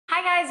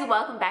guys,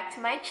 welcome back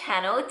to my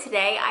channel.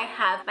 Today I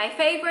have my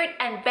favorite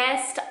and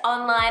best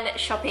online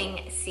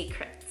shopping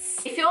secrets.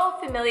 If you're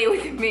familiar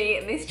with me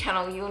in this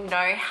channel, you'll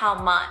know how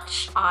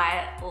much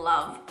I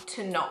love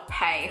to not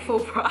pay full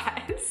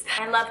price.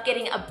 I love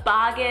getting a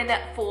bargain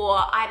for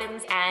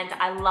items and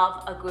I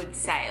love a good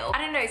sale. I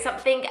don't know,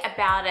 something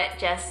about it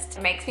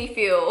just makes me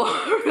feel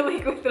really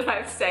good that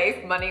I've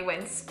saved money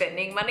when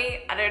spending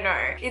money. I don't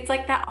know. It's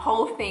like that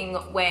whole thing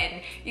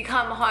when you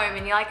come home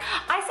and you're like,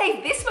 I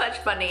saved this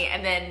much money,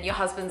 and then your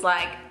husband's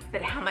like,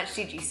 but how much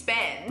did you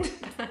spend?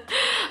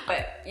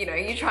 But you know,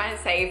 you're trying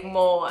to save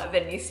more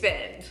than you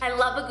spend. I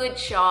love a good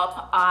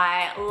shop.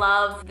 I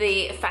love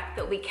the fact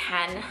that we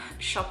can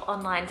shop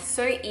online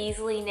so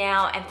easily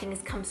now and things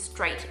come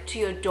straight to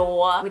your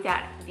door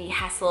without the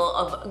hassle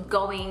of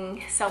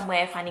going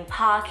somewhere, finding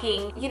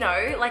parking. You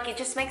know, like it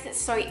just makes it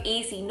so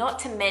easy, not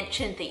to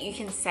mention that you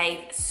can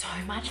save so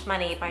much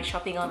money by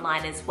shopping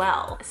online as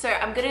well. So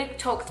I'm gonna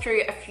talk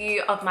through a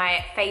few of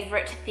my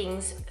favorite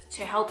things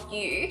to help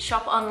you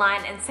shop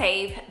online and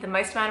save the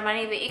most amount of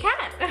money that you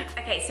can.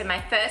 Okay, so my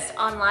first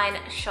online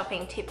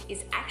shopping tip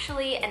is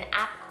actually an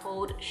app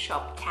called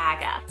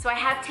ShopTagger. So I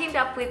have teamed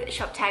up with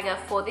ShopTagger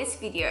for this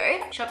video.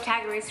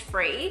 ShopTagger is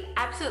free,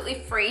 absolutely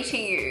free to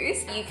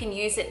use. You can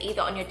use it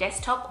either on your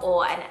desktop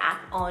or an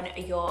app on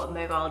your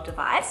mobile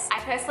device. I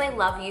personally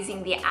love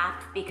using the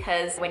app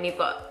because when you've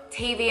got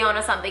TV on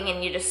or something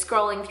and you're just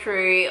scrolling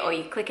through, or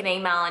you click an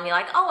email and you're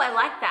like, oh, I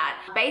like that.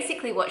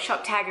 Basically what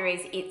ShopTagger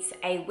is, it's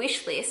a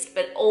wish list,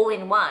 but all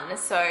in one.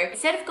 So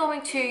instead of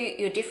going to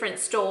your different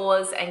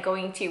stores and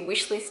going to your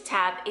wish list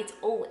tab, it's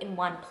all in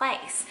one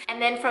place. And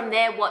then from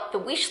there, what the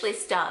wish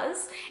list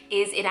does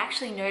is it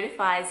actually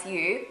notifies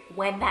you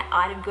when that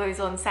item goes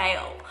on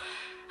sale.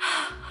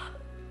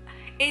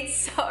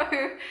 It's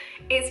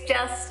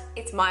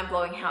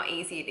mind-blowing how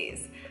easy it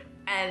is,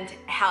 and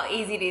how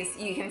easy it is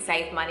you can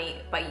save money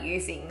by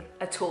using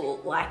a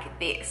tool like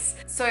this.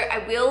 So I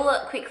will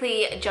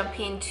quickly jump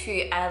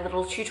into a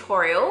little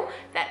tutorial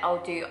that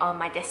I'll do on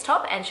my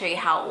desktop and show you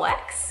how it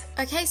works.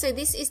 Okay, so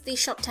this is the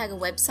ShopTagger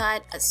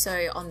website.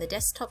 So on the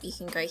desktop you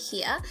can go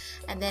here,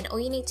 and then all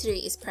you need to do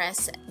is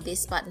press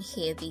this button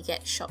here, the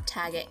Get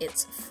ShopTagger.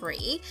 It's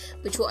free,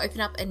 which will open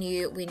up a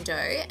new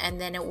window,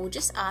 and then it will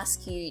just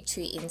ask you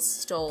to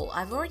install.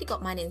 I've already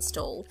got mine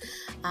installed,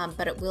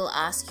 but it will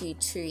ask you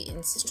to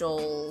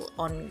install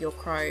on your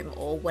Chrome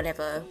or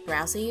whatever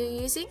browser you're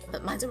using,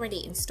 but mine's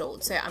already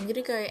installed. So I'm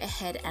gonna go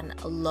ahead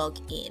and log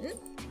in.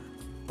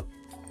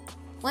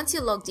 Once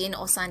you're logged in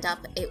or signed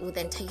up, it will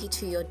then take you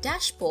to your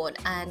dashboard,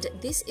 and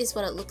this is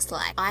what it looks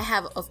like. I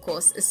have, of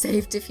course,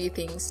 saved a few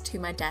things to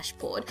my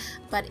dashboard,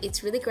 but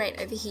it's really great.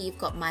 Over here you've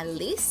got my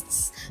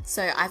lists.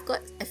 So I've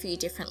got a few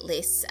different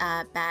lists,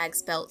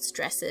 bags, belts,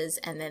 dresses,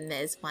 and then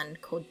there's one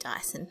called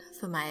Dyson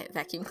for my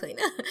vacuum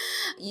cleaner.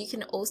 You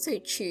can also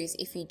choose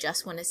if you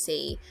just want to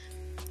see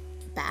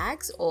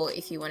bags or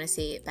if you want to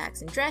see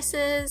bags and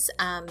dresses.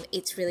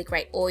 It's really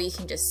great, or you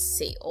can just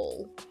see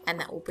all, and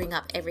that will bring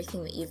up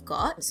everything that you've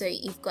got. So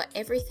you've got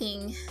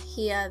everything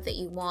here that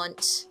you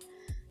want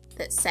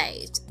that's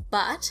saved,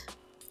 but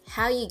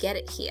how you get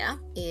it here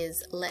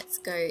is, let's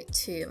go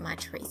to My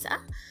Teresa.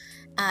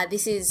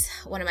 This is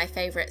one of my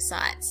favorite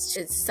sites.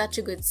 It's such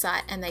a good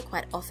site, and they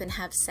quite often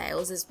have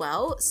sales as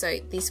well. So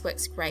this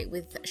works great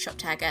with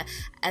ShopTagger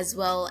as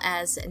well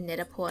as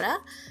Net-a-Porter.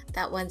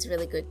 That one's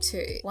really good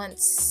too.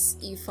 Once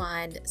you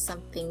find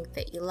something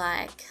that you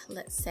like,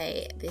 let's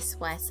say this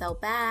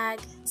YSL bag.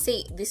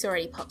 See, this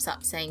already pops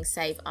up saying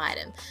save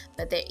item,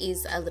 but there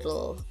is a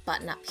little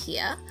button up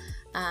here,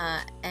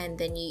 and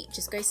then you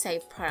just go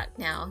save product.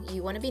 Now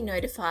you want to be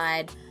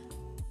notified.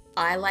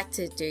 I like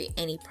to do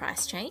any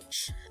price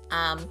change,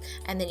 and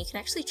then you can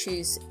actually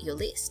choose your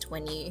list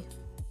when you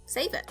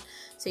save it.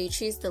 So you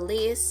choose the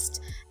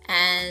list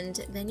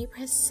and then you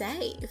press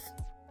save.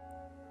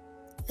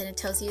 Then it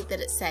tells you that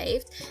it's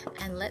saved,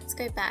 and let's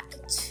go back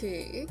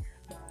to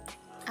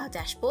our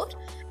dashboard,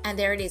 and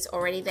there it is,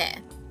 already there.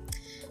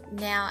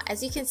 Now,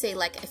 as you can see,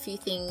 like a few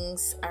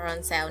things are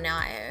on sale. Now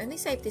I only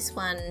saved this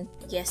one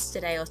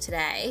yesterday or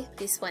today.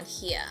 This one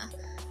here.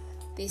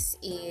 This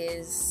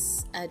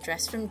is a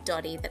dress from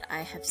Dottie that I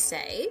have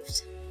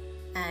saved,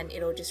 and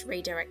it'll just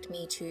redirect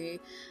me to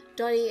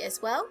Dottie as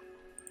well.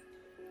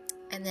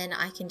 And then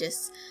I can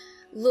just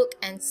look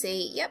and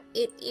see, yep,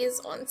 it is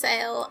on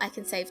sale. I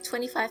can save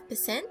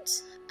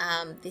 25%.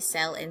 This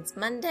sale ends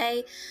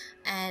Monday,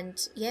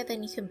 and yeah,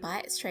 then you can buy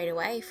it straight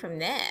away from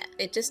there.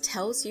 It just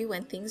tells you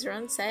when things are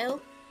on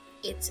sale.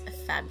 It's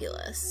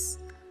fabulous.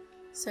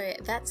 So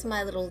that's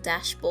my little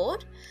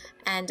dashboard.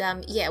 And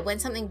yeah, when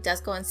something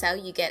does go on sale,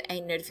 you get a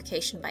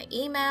notification by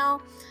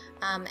email,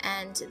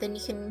 and then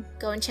you can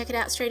go and check it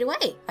out straight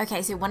away.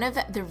 Okay, so one of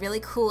the really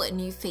cool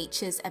new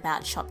features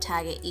about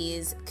ShopTagger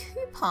is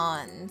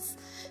coupons.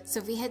 So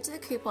if we head to the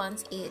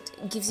coupons, it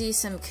gives you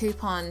some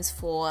coupons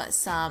for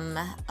some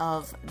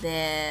of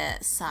their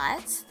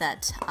sites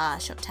that are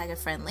ShopTagger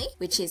friendly,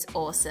 which is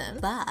awesome.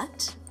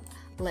 But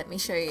let me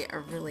show you a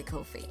really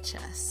cool feature.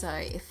 So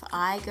if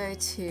I go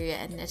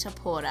to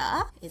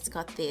Net-a-Porter, it's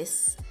got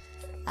this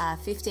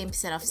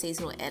 15% off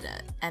seasonal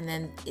edit, and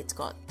then it's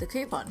got the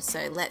coupon.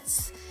 So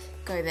let's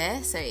go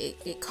there. So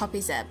it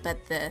copies it,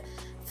 but the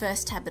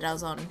first tab that I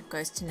was on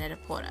goes to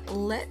Net-a-Porter.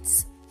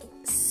 Let's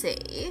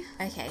see.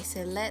 Okay,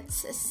 so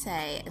let's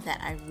say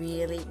that I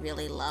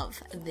really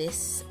love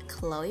this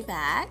Chloe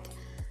bag.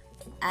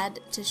 Add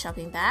to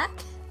shopping bag,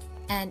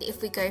 and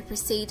if we go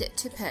proceed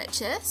to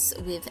purchase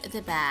with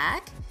the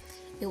bag,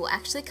 it will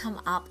actually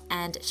come up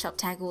and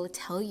ShopTag will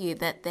tell you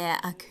that there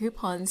are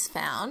coupons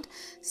found.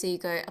 So you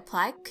go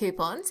apply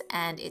coupons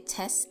and it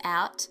tests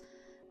out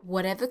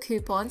whatever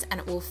coupons and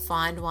it will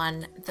find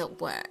one that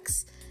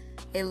works.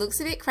 It looks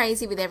a bit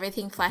crazy with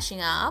everything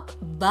flashing up,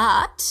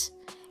 but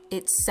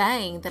it's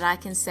saying that I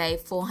can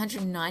save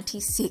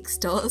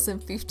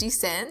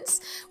 $496.50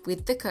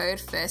 with the code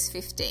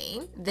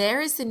FIRST15.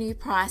 There is the new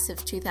price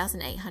of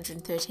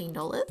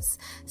 $2,813.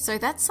 So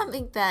that's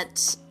something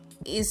that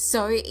is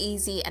so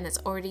easy and it's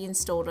already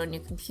installed on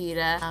your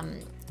computer.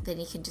 Then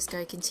you can just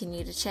go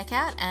continue to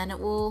checkout and it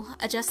will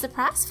adjust the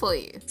price for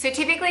you. So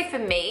typically for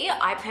me,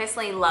 I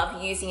personally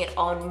love using it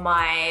on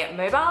my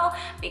mobile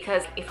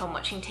because if I'm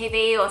watching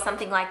TV or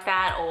something like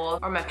that, or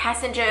I'm a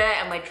passenger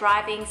and we're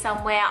driving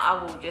somewhere,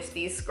 I will just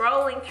be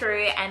scrolling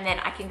through and then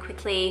I can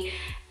quickly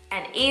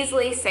and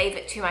easily save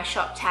it to my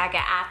ShopTagger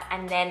app,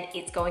 and then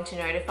it's going to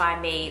notify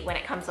me when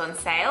it comes on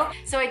sale.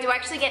 So I do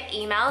actually get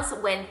emails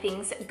when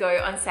things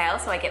go on sale,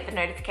 so I get the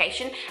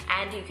notification,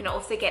 and you can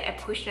also get a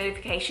push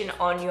notification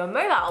on your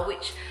mobile,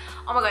 which,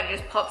 oh my God, it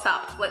just pops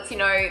up, lets you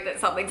know that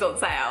something's on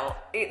sale.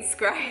 It's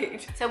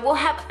great. So we'll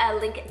have a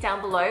link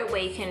down below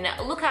where you can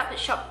look up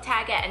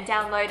ShopTagger and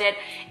download it.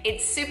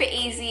 It's super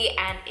easy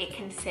and it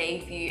can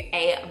save you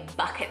a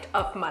bucket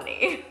of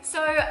money.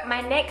 So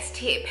my next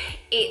tip,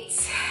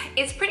 it's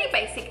pretty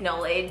basic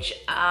knowledge,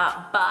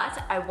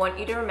 but I want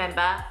you to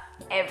remember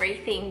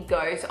everything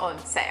goes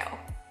on sale.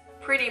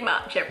 Pretty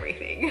much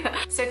everything.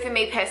 So for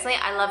me personally,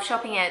 I love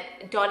shopping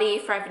at Dotti,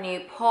 Forever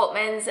New,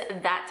 Portman's,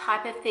 that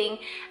type of thing,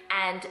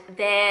 and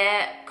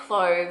their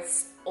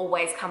clothes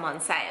always come on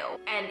sale.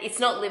 And it's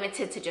not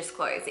limited to just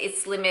clothes,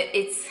 it's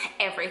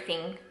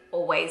everything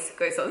always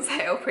goes on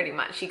sale pretty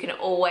much. You can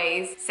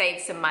always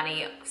save some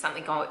money if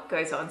something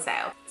goes on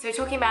sale. So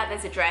talking about,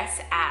 there's a dress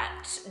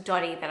at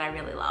Dotti that I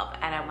really love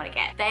and I want to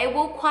get. They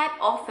will quite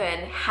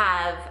often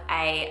have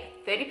a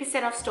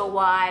 30% off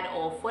store-wide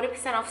or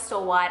 40% off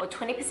store-wide or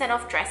 20%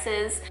 off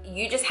dresses.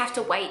 You just have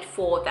to wait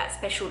for that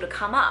special to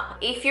come up.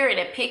 If you're in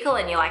a pickle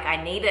and you're like, I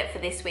need it for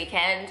this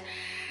weekend,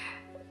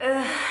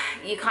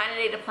 you kind of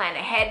need to plan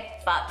ahead,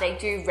 but they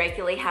do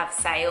regularly have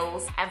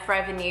sales, and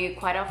Forever New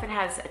quite often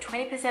has a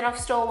 20% off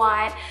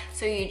store-wide,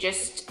 so you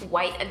just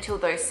wait until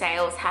those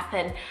sales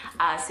happen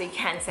so you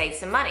can save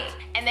some money.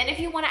 And then if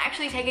you want to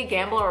actually take a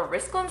gamble or a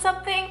risk on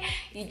something,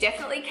 you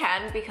definitely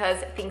can,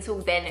 because things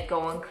will then go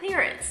on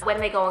clearance.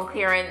 When they go on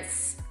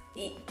clearance,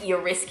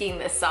 you're risking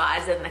the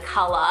size and the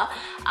color,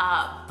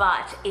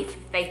 but if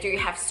they do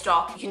have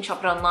stock, you can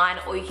shop it online,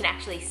 or you can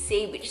actually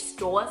see which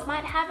stores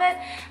might have it,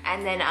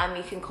 and then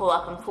you can call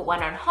up and put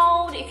one on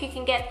hold if you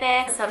can get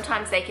there.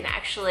 Sometimes they can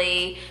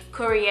actually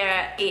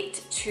courier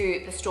it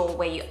to the store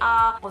where you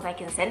are, or they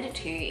can send it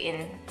to you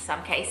in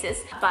some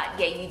cases. But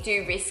yeah, you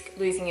do risk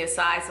losing your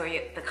size or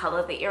the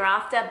color that you're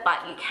after,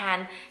 but you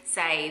can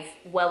save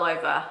well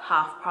over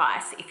half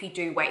price if you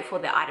do wait for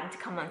the item to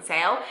come on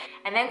sale.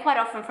 And then quite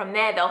often from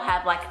there, they'll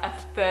have like a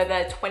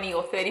further 20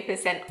 or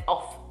 30%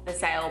 off the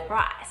sale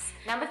price.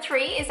 Number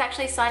 3 is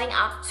actually signing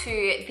up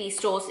to the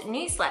store's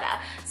newsletter.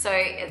 So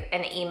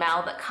an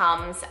email that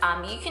comes,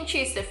 you can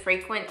choose the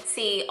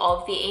frequency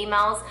of the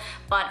emails,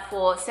 but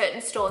for certain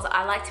stores,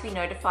 I like to be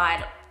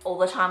notified all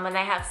the time when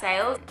they have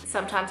sales.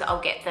 Sometimes I'll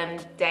get them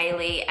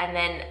daily, and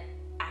then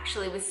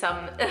actually with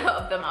some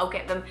of them, I'll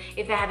get them,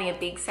 if they're having a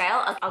big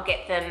sale, I'll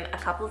get them a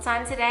couple of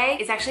times a day.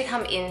 It's actually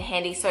come in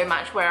handy so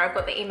much where I've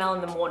got the email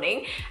in the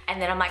morning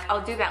and then I'm like,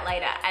 I'll do that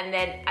later. And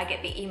then I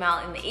get the email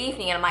in the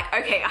evening and I'm like,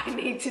 okay, I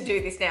need to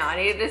do this now.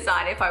 I need to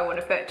decide if I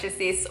want to purchase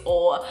this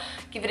or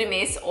give it a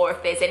miss, or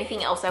if there's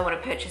anything else I want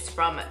to purchase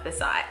from the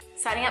site.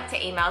 Signing up to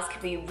emails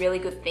can be a really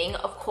good thing.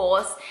 Of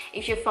course,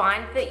 if you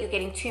find that you're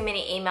getting too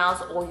many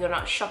emails or you're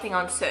not shopping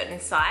on certain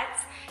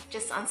sites,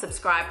 just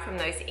unsubscribe from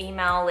those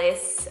email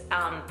lists.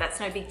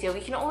 That's no big deal.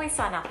 You can always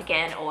sign up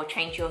again or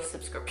change your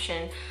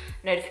subscription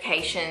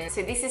notifications.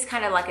 So this is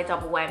kind of like a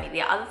double whammy.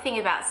 The other thing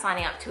about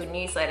signing up to a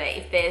newsletter,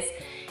 if there's,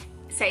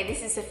 say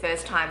this is the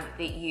first time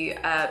that you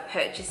are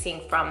purchasing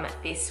from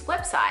this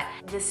website,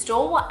 the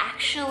store will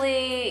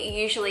actually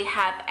usually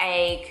have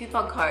a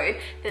coupon code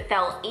that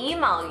they'll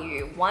email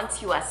you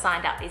once you are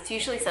signed up. It's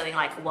usually something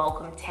like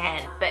welcome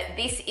 10, but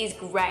this is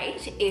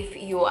great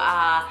if you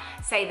are,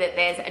 say that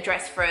there's a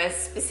dress for a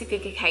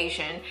specific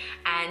occasion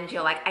and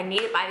you're like, I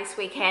need it by this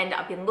weekend,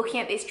 I've been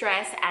looking at this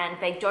dress and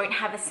they don't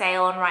have a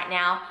sale on right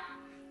now.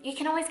 You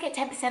can always get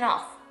 10%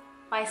 off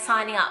by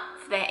signing up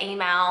for their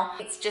email.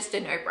 It's just a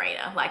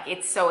no-brainer. Like,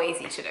 it's so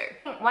easy to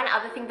do. One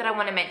other thing that I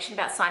want to mention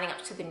about signing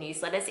up to the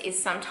newsletters is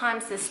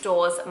sometimes the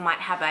stores might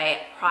have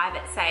a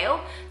private sale,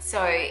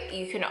 so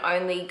you can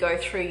only go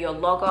through your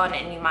logon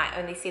and you might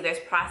only see those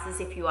prices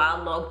if you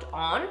are logged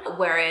on,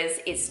 whereas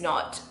it's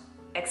not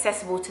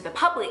accessible to the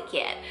public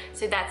yet.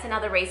 So that's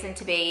another reason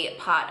to be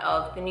part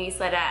of the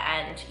newsletter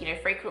and, you know,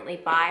 frequently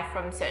buy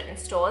from certain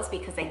stores,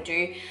 because they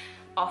do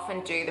often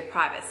do the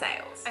private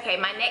sales. Okay,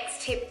 my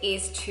next tip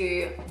is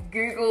to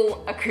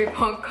Google a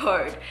coupon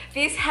code.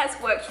 This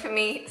has worked for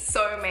me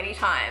so many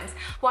times.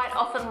 Quite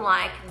often,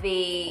 like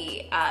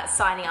the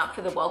signing up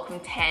for the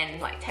welcome 10,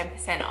 like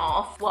 10%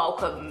 off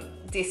welcome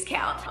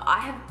discount. I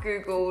have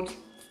Googled,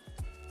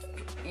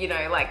 you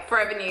know, like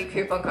Forever New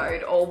coupon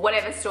code or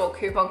whatever store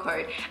coupon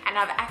code, and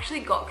I've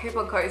actually got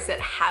coupon codes that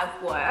have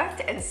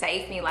worked and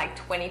saved me like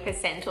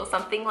 20% or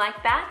something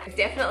like that.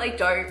 Definitely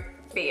don't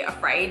be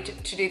afraid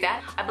to do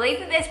that. I believe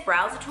that there's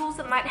browser tools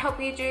that might help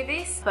you do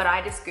this, but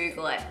I just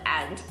Google it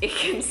and it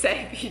can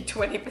save you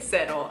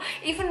 20% or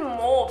even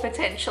more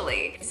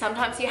potentially.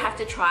 Sometimes you have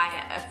to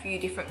try a few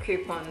different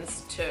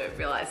coupons to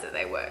realize that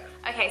they work.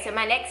 Okay, so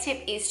my next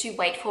tip is to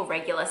wait for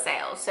regular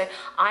sales. So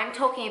I'm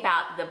talking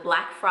about the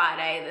Black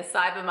Friday, the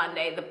Cyber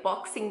Monday, the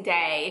Boxing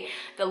Day,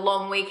 the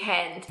long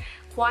weekend.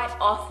 Quite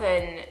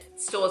often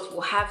stores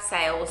will have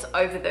sales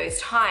over those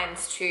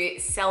times to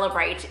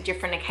celebrate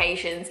different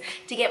occasions,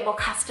 to get more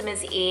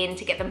customers in,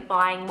 to get them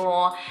buying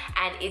more,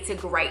 and it's a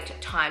great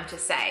time to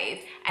save,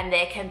 and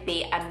there can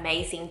be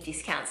amazing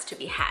discounts to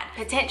be had.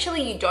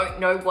 Potentially you don't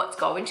know what's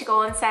going to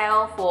go on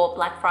sale for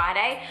Black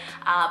Friday,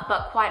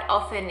 but quite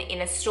often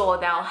in a store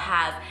they'll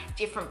have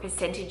different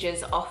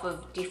percentages off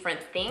of different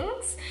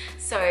things.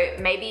 So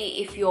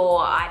maybe if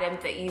your item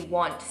that you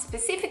want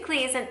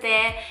specifically isn't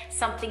there,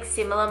 something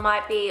similar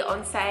might be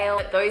on sale.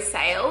 But those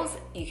sales,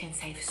 you can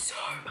save so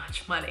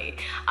much money,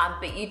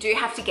 but you do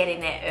have to get in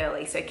there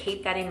early, so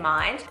keep that in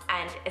mind.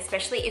 And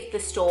especially if the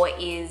store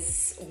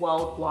is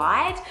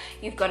worldwide,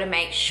 you've got to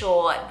make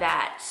sure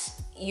that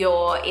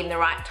you're in the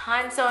right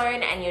time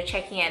zone and you're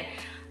checking it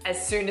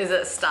as soon as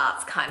it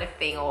starts, kind of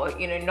thing, or,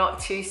 you know,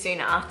 not too soon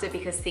after,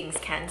 because things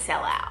can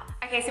sell out.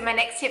 Okay, so my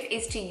next tip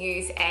is to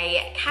use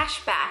a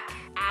cashback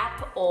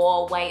app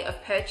or way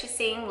of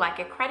purchasing, like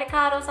a credit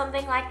card or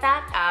something like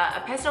that.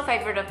 A personal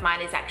favorite of mine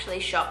is actually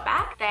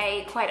ShopBack.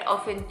 They quite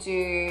often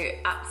do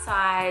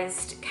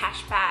upsized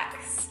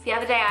cashbacks. The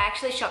other day I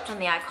actually shopped on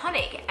the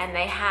Iconic and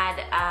they had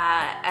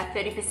a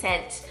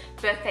 30%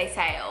 birthday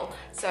sale.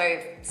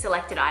 So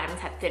selected items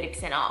had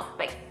 30% off,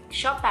 but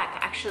ShopBack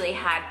actually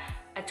had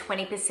a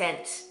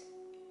 20%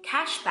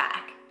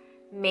 cashback,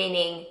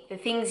 meaning the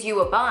things you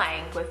were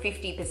buying were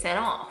 50%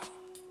 off.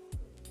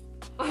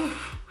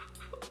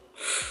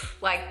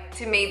 Like,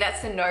 to me,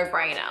 that's a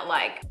no-brainer.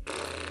 Like,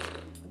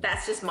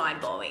 that's just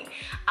mind-blowing.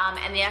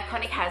 And the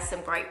Iconic has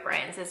some great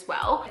brands as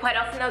well. Quite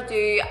often they'll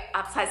do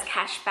upsized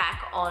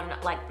cashback on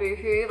like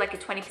Boohoo, like a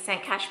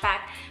 20%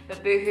 cashback,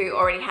 but Boohoo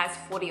already has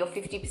 40 or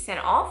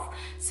 50% off.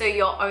 So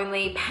you're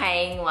only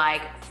paying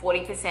like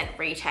 40%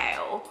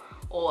 retail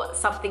or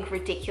something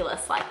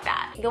ridiculous like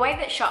that. The way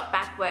that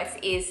ShopBack works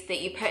is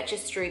that you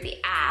purchase through the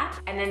app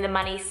and then the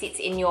money sits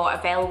in your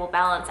available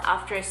balance.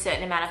 After a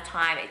certain amount of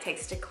time it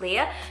takes to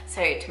clear,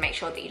 so to make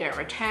sure that you don't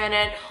return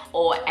it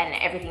and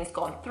everything's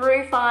gone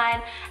through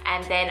fine,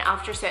 and then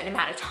after a certain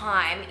amount of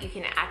time you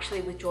can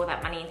actually withdraw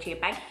that money into your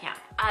bank account.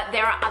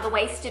 There are other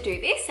ways to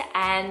do this,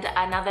 and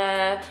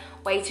another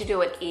way to do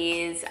it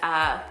is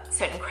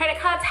certain credit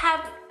cards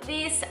have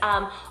this,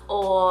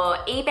 or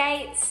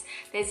Ebates.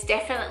 There's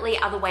definitely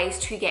other ways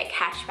to get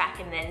cash back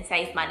and then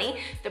save money.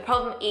 The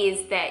problem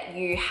is that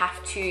you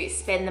have to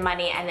spend the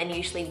money and then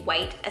usually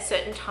wait a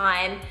certain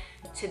time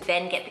to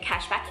then get the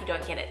cash back. You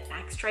don't get it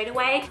back straight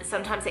away.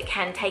 Sometimes it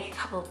can take a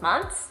couple of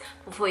months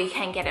before you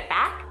can get it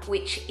back,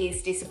 which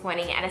is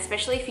disappointing. And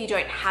especially if you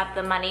don't have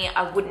the money,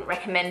 I wouldn't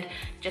recommend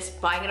just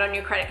buying it on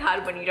your credit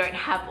card when you don't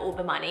have all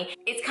the money.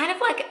 It's kind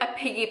of like a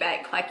piggy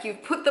bank, like you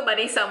put the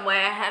money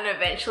somewhere and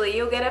eventually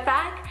you'll get it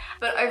back.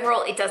 But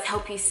overall, it does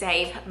help you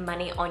save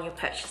money on your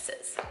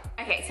purchases.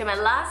 Okay, so my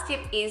last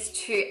tip is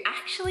to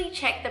actually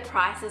check the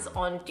prices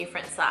on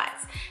different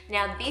sites.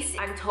 Now this,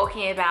 I'm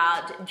talking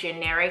about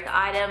generic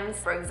items.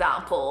 For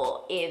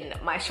example, in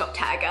my shop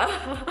tagger,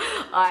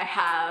 I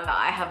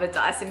have a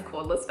Dyson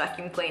cordless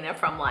vacuum cleaner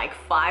from like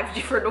 5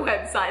 different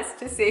websites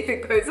to see if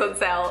it goes on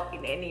sale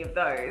in any of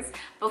those.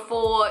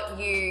 Before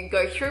you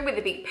go through with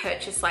a big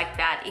purchase like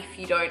that, if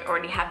you don't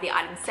already have the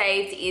item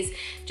saved, is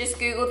just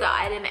Google the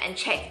item and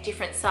check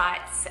different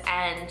sites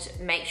and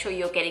make sure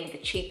you're getting the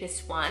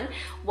cheapest one.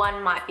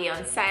 One might be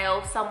on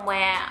sale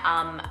somewhere,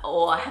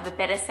 or have a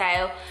better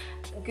sale.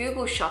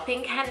 Google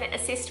Shopping can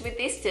assist with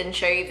this and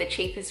show you the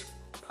cheapest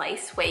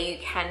place where you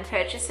can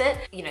purchase it.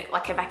 You know,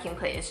 like a vacuum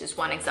cleaner is just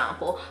one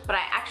example, but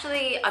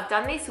I've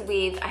done this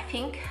with, I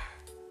think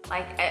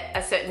like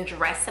a certain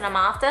dress that I'm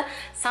after.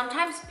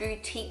 Sometimes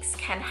boutiques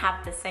can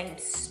have the same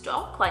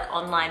stock, like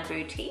online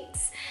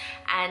boutiques.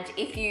 And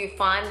if you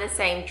find the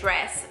same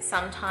dress,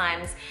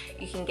 sometimes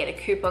you can get a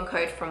coupon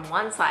code from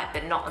one site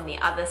but not on the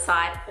other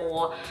site,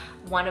 or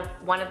one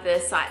of the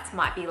sites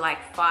might be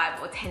like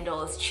 $5 or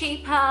 $10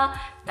 cheaper,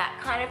 that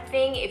kind of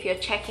thing. If you're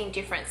checking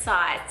different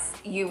sites,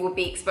 you will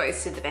be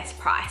exposed to the best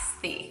price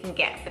that you can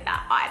get for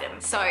that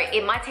item. So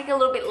it might take a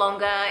little bit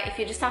longer. If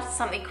you're just after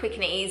something quick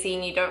and easy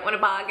and you don't want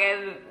to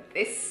bargain,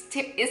 this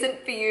tip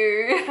isn't for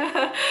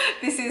you.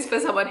 This is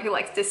for someone who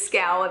likes to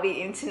scour the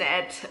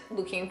internet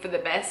looking for the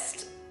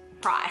best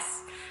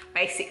price,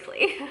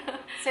 basically.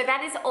 So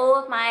that is all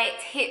of my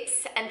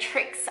tips and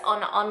tricks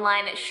on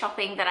online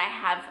shopping that I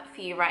have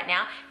for you right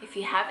now. If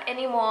you have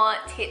any more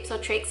tips or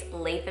tricks,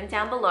 leave them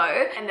down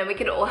below, and then we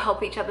can all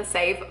help each other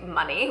save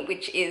money,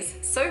 which is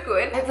so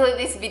good. Hopefully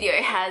this video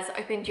has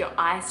opened your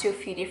eyes to a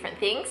few different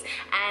things,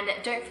 and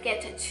don't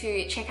forget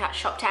to check out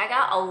ShopTagger.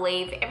 I'll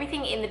leave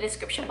everything in the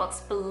description box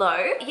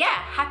below. Yeah,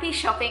 happy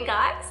shopping,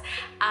 guys.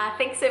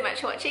 Thanks so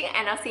much for watching,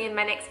 and I'll see you in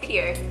my next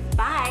video.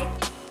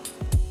 Bye.